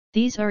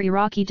These are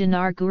Iraqi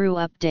Dinar Guru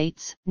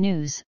updates,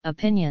 news,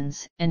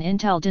 opinions, and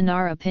Intel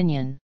Dinar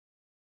opinion.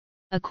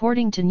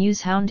 According to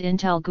Newshound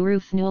Intel Guru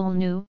Fnul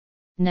Nu,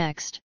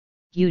 next,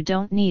 you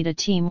don't need a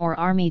team or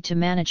army to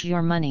manage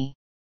your money.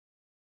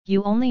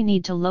 You only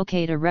need to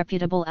locate a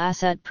reputable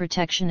asset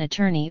protection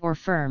attorney or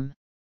firm.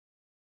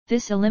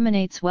 This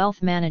eliminates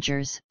wealth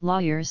managers,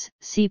 lawyers,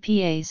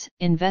 CPAs,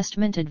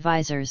 investment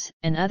advisors,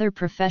 and other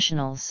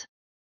professionals.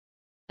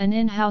 An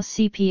in-house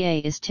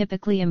CPA is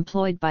typically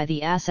employed by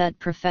the asset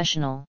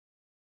professional.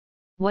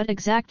 What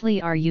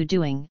exactly are you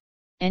doing?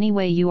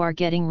 Anyway, you are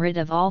getting rid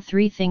of all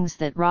three things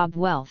that rob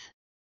wealth.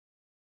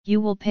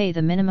 You will pay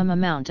the minimum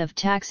amount of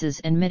taxes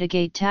and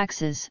mitigate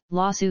taxes,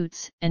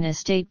 lawsuits, and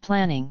estate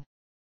planning.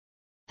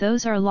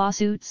 Those are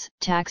lawsuits,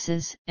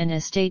 taxes, and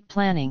estate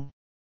planning.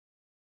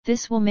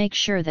 This will make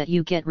sure that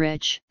you get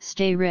rich,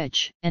 stay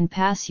rich, and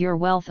pass your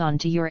wealth on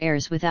to your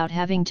heirs without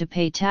having to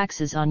pay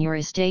taxes on your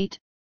estate,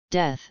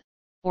 death,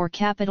 or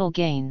capital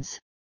gains.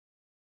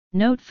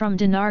 Note from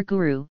Dinar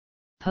Guru,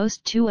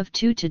 Post 2 of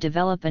 2 to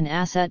develop an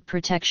asset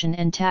protection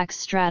and tax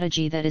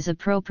strategy that is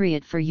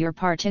appropriate for your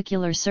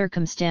particular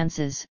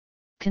circumstances.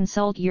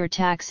 Consult your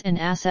tax and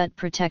asset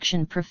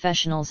protection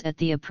professionals at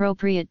the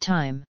appropriate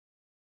time.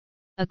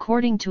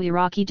 According to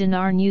Iraqi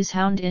Dinar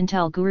Newshound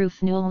Intel Guru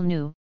Fnul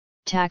Nu,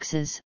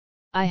 taxes,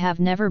 I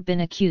have never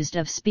been accused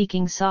of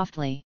speaking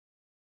softly.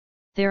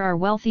 There are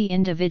wealthy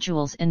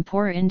individuals and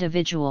poor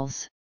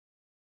individuals.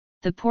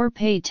 The poor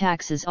pay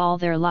taxes all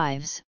their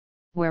lives,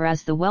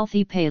 whereas the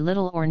wealthy pay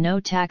little or no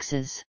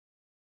taxes.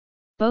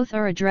 Both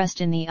are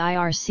addressed in the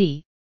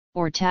IRC,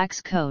 or tax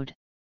code.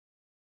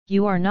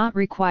 You are not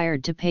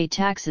required to pay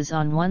taxes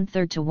on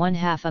 1/3 to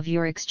 1/2 of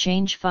your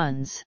exchange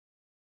funds.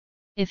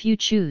 If you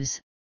choose,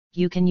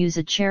 you can use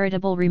a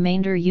charitable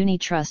remainder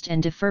unitrust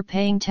and defer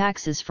paying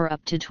taxes for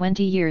up to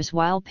 20 years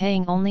while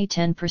paying only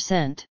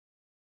 10%.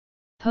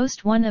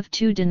 Post 1 of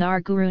 2 Dinar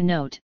Guru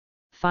Note,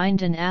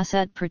 find an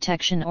asset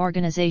protection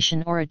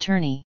organization or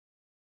attorney.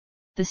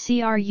 The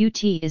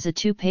CRUT is a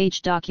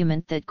 2-page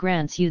document that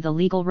grants you the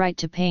legal right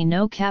to pay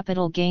no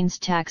capital gains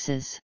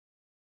taxes.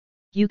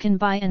 You can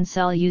buy and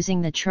sell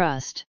using the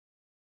trust.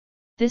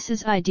 This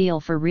is ideal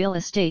for real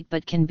estate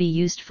but can be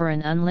used for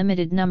an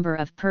unlimited number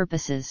of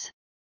purposes.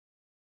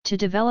 To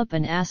develop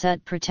an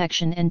asset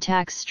protection and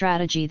tax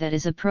strategy that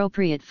is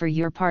appropriate for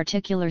your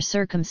particular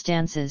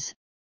circumstances,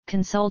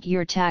 consult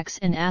your tax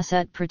and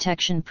asset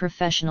protection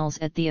professionals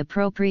at the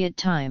appropriate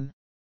time.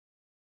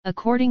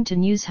 According to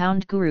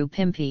Newshound Guru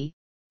Pimpi,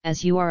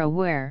 as you are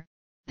aware,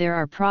 there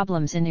are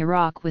problems in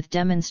Iraq with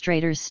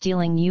demonstrators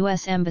stealing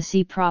U.S.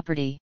 Embassy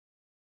property.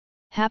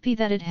 Happy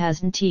that it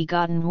hasn't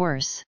gotten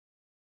worse.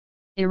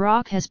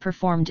 Iraq has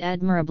performed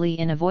admirably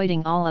in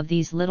avoiding all of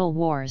these little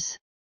wars.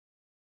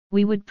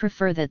 We would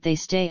prefer that they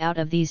stay out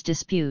of these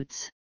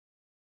disputes.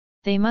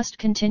 They must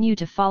continue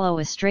to follow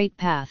a straight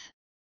path.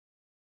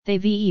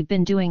 They've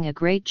been doing a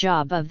great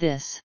job of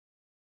this.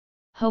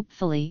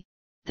 Hopefully,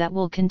 that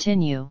will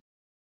continue.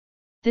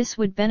 This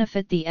would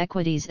benefit the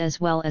equities as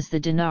well as the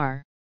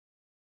dinar.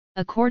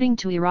 According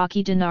to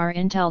Iraqi Dinar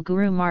Intel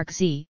Guru Mark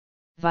Z,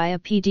 via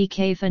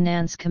PDK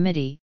Finance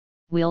Committee,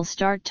 we'll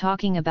start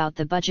talking about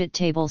the budget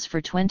tables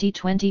for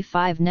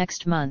 2025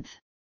 next month.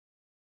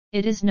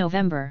 It is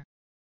November.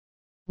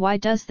 Why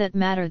does that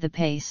matter? The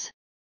pace?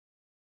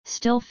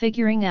 Still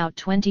figuring out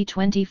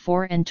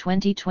 2024 and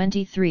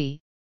 2023.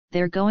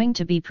 They're going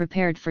to be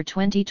prepared for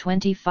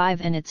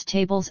 2025 and its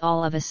tables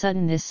all of a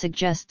sudden. This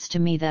suggests to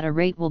me that a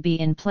rate will be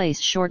in place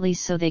shortly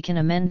so they can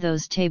amend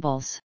those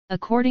tables.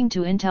 According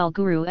to Intel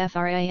Guru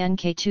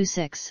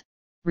FRANK26,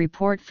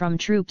 report from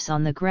troops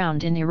on the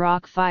ground in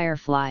Iraq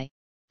Firefly,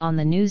 on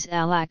the news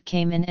Alak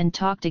came in and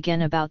talked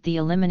again about the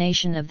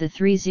elimination of the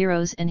 3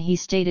 zeros and he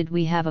stated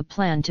we have a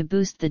plan to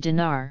boost the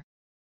dinar.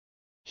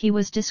 He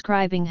was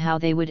describing how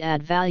they would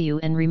add value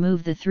and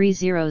remove the 3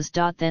 zeros.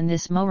 Then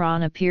this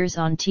moron appears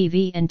on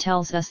TV and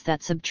tells us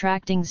that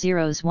subtracting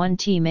zeros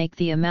 1t make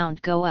the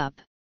amount go up.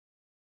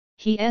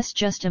 He's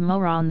just a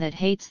moron that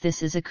hates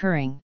this is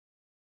occurring.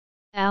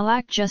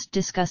 Alak just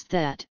discussed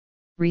that,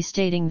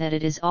 restating that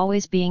it is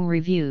always being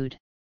reviewed.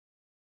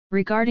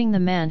 Regarding the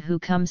man who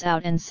comes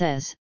out and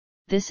says,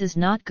 this is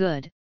not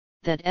good,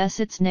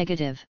 it's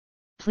negative,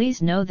 please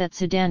know that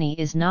Sudani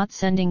is not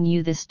sending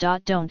you this.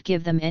 Don't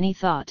give them any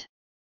thought.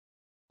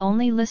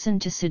 Only listen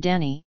to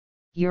Sudani,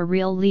 your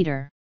real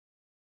leader.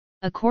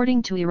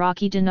 According to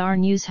Iraqi Dinar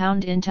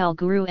Newshound Intel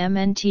Guru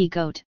MNT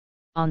Goat,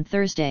 on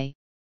Thursday,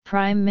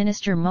 Prime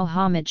Minister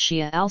Mohammed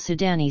Shia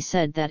al-Sudani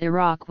said that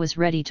Iraq was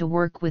ready to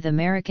work with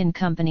American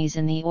companies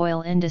in the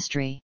oil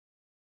industry.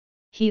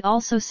 He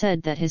also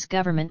said that his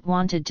government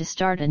wanted to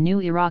start a new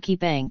Iraqi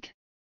bank.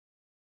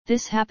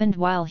 This happened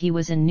while he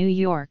was in New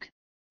York.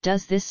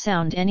 Does this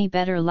sound any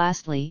better?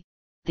 Lastly,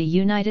 the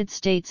United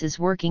States is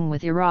working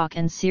with Iraq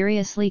and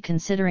seriously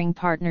considering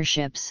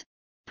partnerships,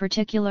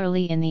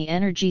 particularly in the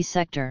energy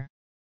sector.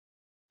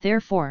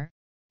 Therefore,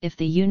 if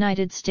the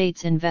United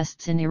States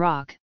invests in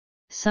Iraq,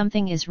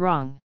 something is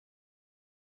wrong.